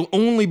 And it'll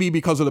only be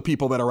because of the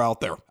people that are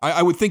out there.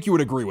 I would think you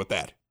would agree with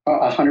that.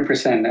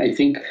 100%. I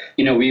think,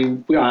 we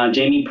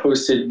Jamie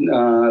posted we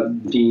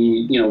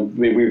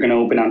were going to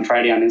open on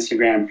Friday on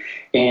Instagram,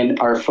 and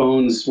our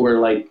phones were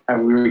like,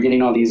 we were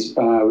getting all these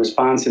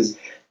responses,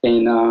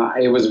 and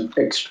it was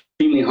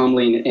extremely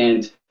humbling.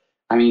 And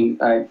I mean,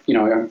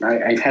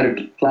 I've had a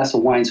glass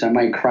of wine, so I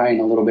might cry in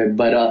a little bit,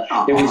 but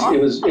it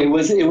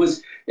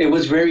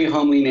was very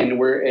humbling.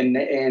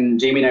 And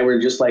Jamie and I were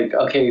just like,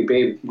 okay,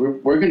 babe,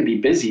 we're going to be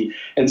busy.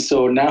 And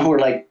so now we're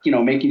like,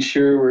 making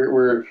sure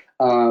we're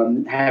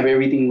have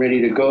everything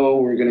ready to go.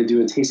 We're going to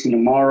do a tasting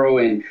tomorrow,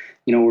 and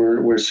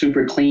we're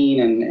super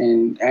clean,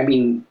 and I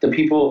mean, the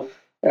people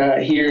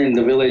here in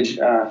the village,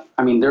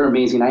 they're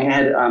amazing. I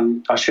had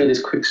I'll share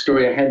this quick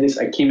story.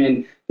 I came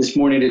in this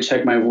morning to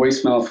check my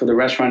voicemail for the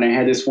restaurant. I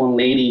had this one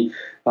lady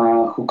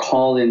who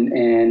called,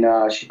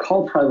 and she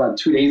called probably about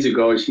 2 days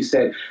ago, and she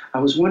said, I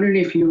was wondering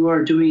if you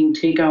are doing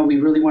takeout. We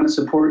really want to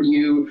support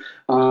you,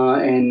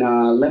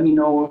 and let me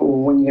know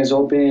when you guys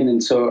open.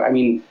 And so, I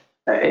mean,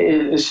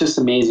 it's just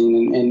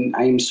amazing, and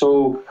I am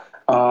so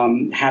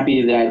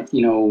happy that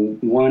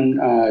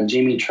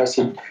Jamie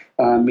trusted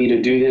me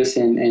to do this,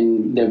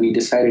 and that we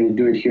decided to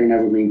do it here in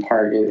Evergreen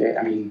Park.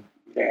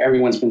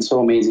 Everyone's been so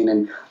amazing,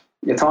 and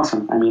it's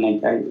awesome. I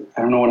mean, I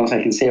don't know what else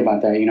I can say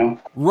about that.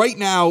 Right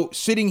now,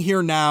 sitting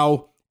here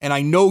now, and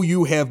I know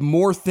you have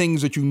more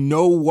things that you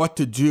know what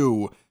to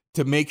do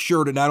to make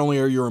sure that not only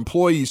are your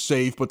employees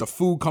safe, but the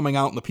food coming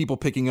out and the people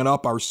picking it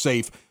up are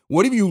safe.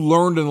 What have you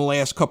learned in the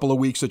last couple of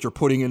weeks that you're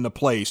putting into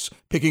place,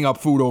 picking up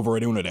food over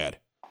at Unidad?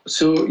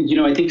 So,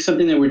 I think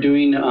something that we're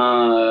doing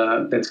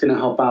that's going to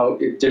help out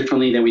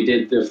differently than we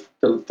did the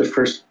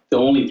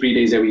only 3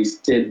 days that we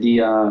did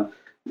the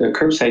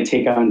curbside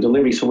takeout and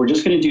delivery. So we're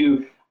just going to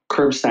do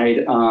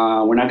curbside.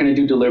 We're not going to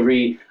do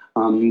delivery.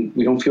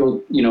 We don't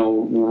feel,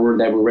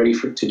 that we're ready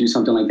to do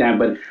something like that.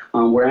 But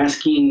we're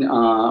asking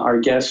our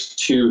guests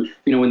to,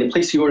 when they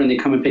place the order and they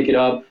come and pick it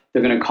up,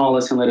 they're going to call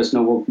us and let us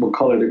know what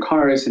color their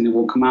car is, and then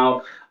we'll come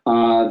out.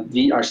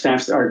 Our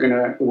staffs are going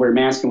to wear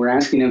masks, and we're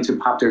asking them to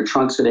pop their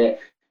trunk so that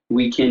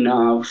we can,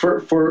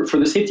 for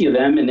the safety of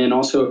them, and then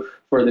also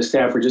for the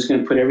staff, we're just going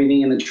to put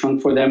everything in the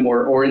trunk for them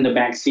or in the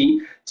back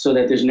seat, so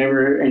that there's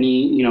never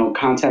any,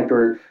 contact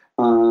or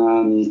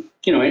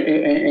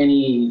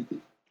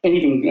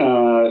anything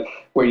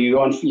where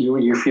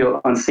you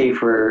feel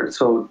unsafe, or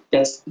so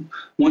that's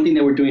one thing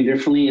that we're doing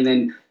differently. And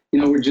then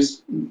we're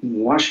just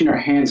washing our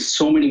hands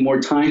so many more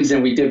times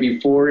than we did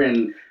before,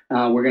 and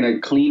we're gonna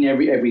clean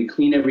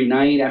every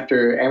night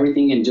after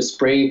everything, and just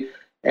spray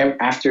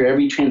after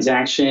every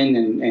transaction,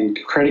 and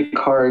credit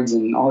cards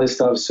and all this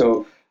stuff.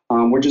 So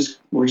we're just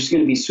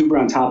gonna be super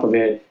on top of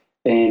it,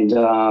 and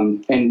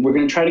we're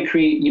gonna try to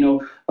create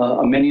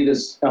a menu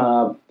that's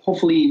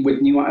hopefully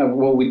with new.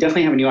 Well, we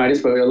definitely have new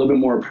items, but a little bit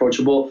more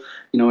approachable.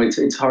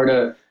 It's hard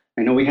to.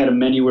 I know we had a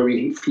menu where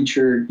we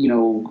featured a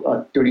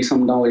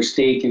 $30-some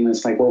steak, and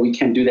it's like, well, we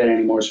can't do that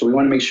anymore. So we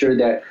want to make sure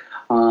that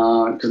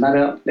because not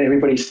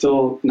everybody's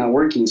still not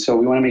working, so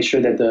we want to make sure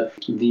that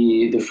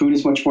the food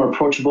is much more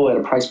approachable at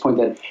a price point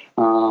that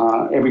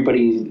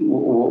everybody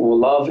will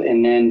love.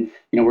 And then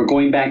we're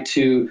going back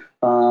to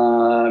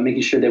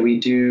making sure that we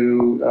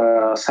do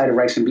a side of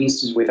rice and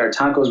beans with our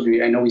tacos.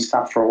 I know we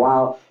stopped for a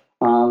while.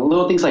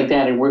 Little things like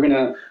that, and we're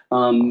gonna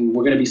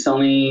be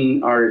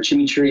selling our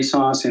chimichurri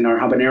sauce and our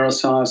habanero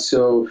sauce.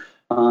 So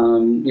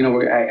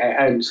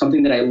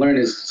something that I learned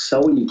is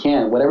sell what you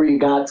can. Whatever you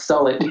got,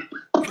 sell it.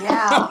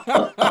 Yeah.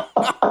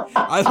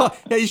 I thought,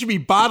 you should be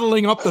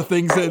bottling up the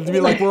things and be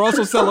like, we're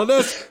also selling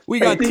this. We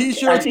got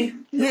T-shirts.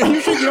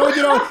 You should,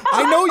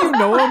 I know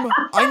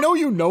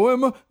you know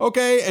him.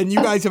 Okay, and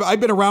you guys I've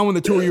been around when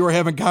the two of you were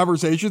having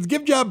conversations.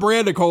 Give John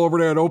Brand a call over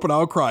there at Open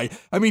Outcry.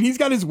 I mean, he's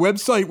got his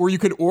website where you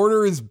could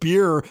order his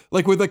beer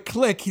like with a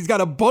click. He's got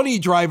a bunny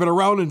driving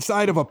around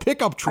inside of a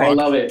pickup truck, I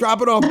love it.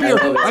 dropping off beer.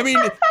 I mean,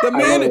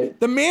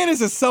 the man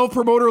is a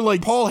self-promoter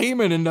like Paul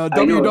Heyman in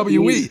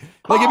WWE.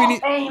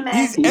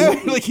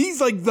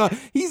 He's like the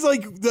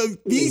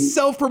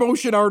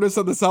self-promotion artist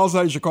on the South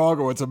Side of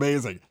Chicago. It's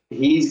amazing.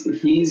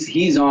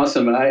 He's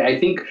awesome. I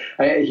think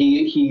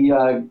he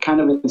kind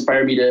of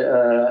inspired me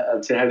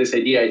to have this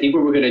idea. I think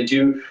what we're gonna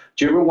do.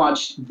 Do you ever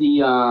watch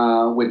the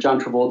with John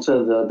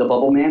Travolta the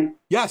Bubble Man?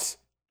 Yes.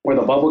 Or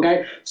the Bubble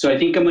Guy. So I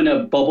think I'm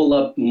gonna bubble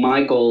up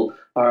Michael,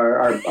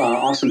 our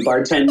awesome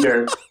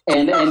bartender,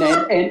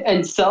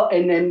 and sell,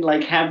 and then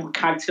like have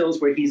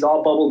cocktails where he's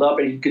all bubbled up,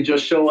 and he could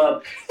just show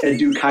up and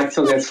do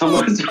cocktails at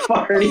someone's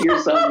party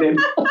or something.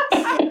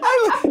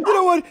 You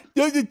know what?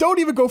 Don't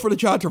even go for the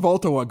John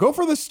Travolta one. Go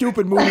for the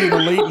stupid movie in the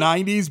late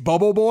 '90s,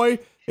 Bubble Boy.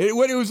 It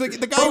was like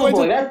the guy Bubble went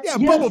Boy, to,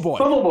 Bubble Boy.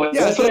 Bubble Boy.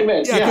 Yeah, that's what I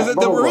meant. Yeah, because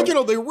the Boy.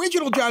 original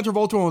John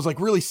Travolta one was like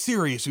really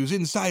serious. He was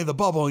inside the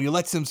bubble and he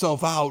lets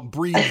himself out and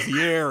breathes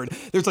the air, and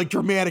there's like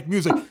dramatic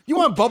music. You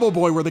want Bubble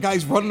Boy where the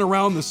guy's running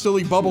around the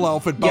silly bubble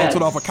outfit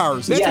bouncing off of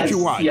cars. That's what you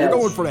want. You're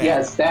going for that.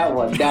 Yes, that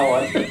one.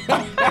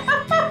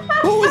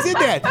 Who was in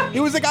that? It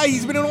was a guy.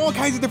 He's been in all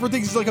kinds of different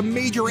things. He's like a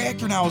major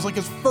actor now. It's like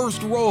his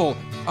first role.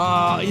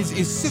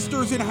 His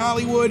sister's in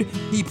Hollywood.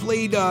 He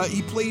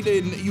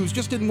was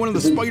just in one of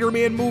the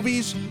Spider-Man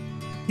movies.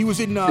 He was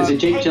in. Is it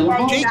Jake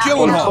Gyllenhaal? Jake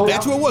Gyllenhaal.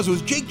 That's who it was. It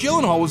was Jake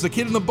Gyllenhaal was the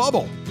kid in the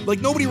bubble. Like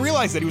nobody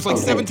realized that he was like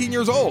 17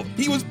 years old.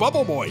 He was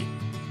Bubble Boy.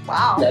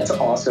 Wow. That's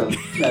awesome.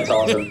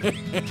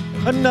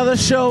 Another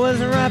show is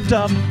wrapped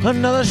up.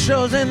 Another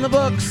show's in the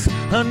books.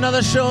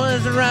 Another show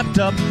is wrapped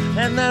up.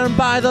 And then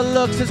by the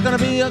looks, it's gonna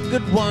be a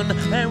good one.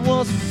 And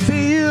we'll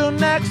see you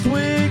next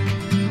week.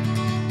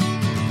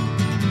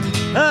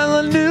 And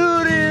the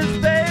nude is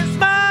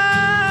basement.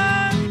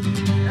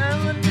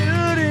 And the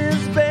nude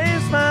is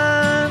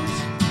basement.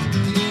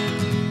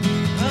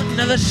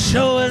 Another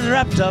show is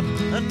wrapped up.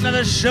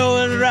 Another show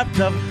is wrapped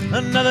up.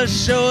 Another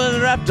show is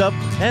wrapped up.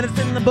 And it's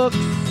in the books.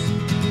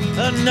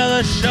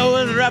 Another show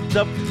is wrapped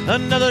up.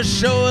 Another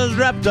show is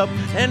wrapped up.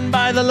 And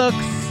by the looks,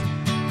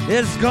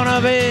 it's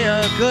gonna be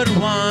a good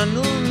one.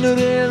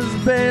 Nudie's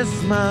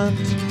Basement.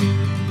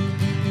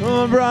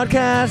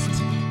 Broadcast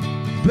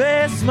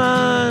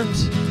Basement.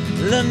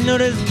 The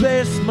Nudie's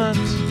Basement.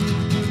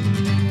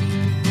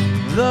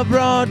 The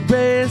Broad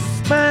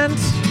Basement.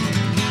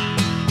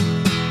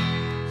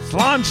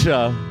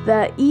 Slancha.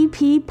 The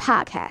EP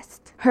Podcast.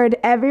 Heard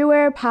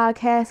everywhere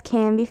podcasts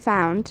can be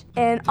found,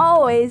 and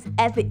always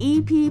at the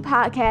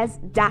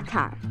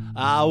eppodcast.com.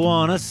 I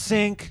wanna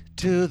sink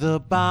to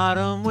the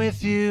bottom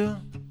with you.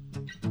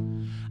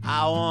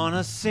 I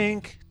wanna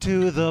sink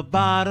to the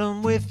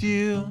bottom with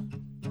you.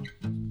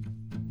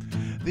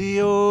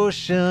 The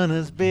ocean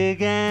is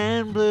big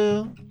and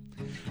blue,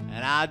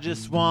 and I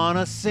just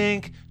wanna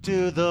sink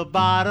to the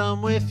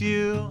bottom with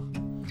you.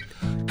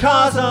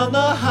 Cars on the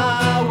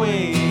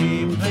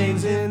highway,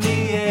 planes in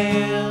the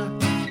air.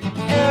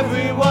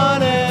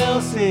 Everyone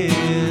else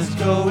is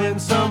going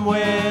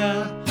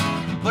somewhere,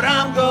 but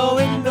I'm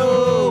going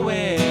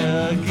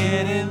nowhere,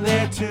 getting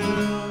there too.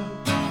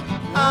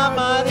 I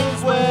might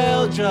as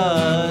well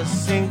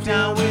just sink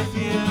down with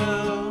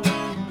you.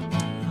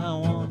 I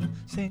wanna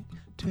sink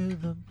to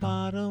the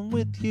bottom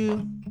with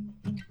you.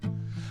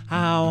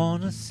 I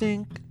wanna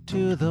sink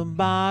to the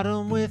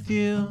bottom with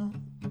you.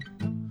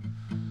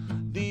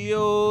 The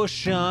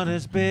ocean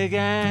is big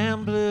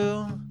and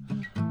blue,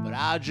 but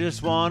I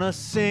just wanna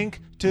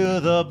sink to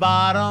the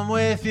bottom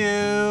with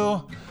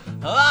you.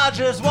 I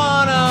just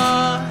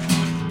wanna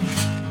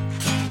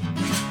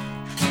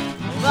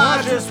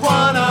I just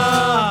wanna,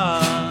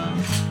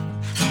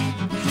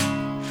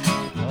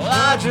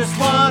 I just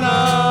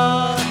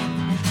wanna,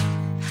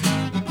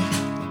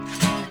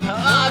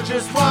 I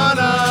just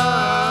wanna,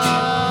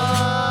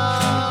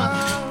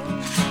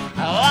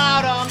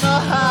 out on the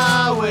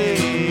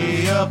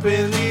highway, up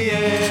in the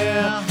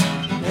air.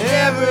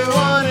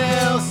 Everyone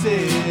else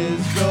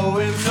is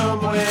going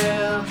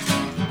somewhere.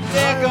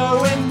 They're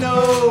going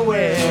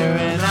nowhere,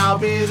 and I'll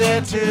be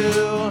there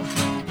too.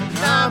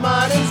 I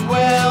might as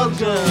well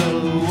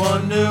just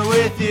wonder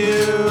with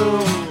you.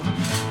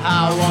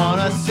 I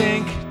wanna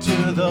sink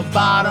to the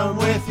bottom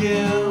with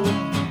you.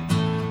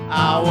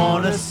 I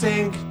wanna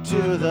sink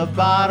to the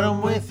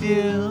bottom with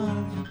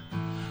you.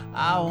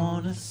 I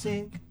wanna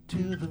sink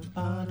to the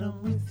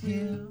bottom with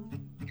you.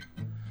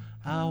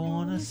 I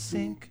wanna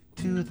sink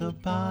to the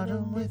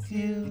bottom with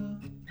you.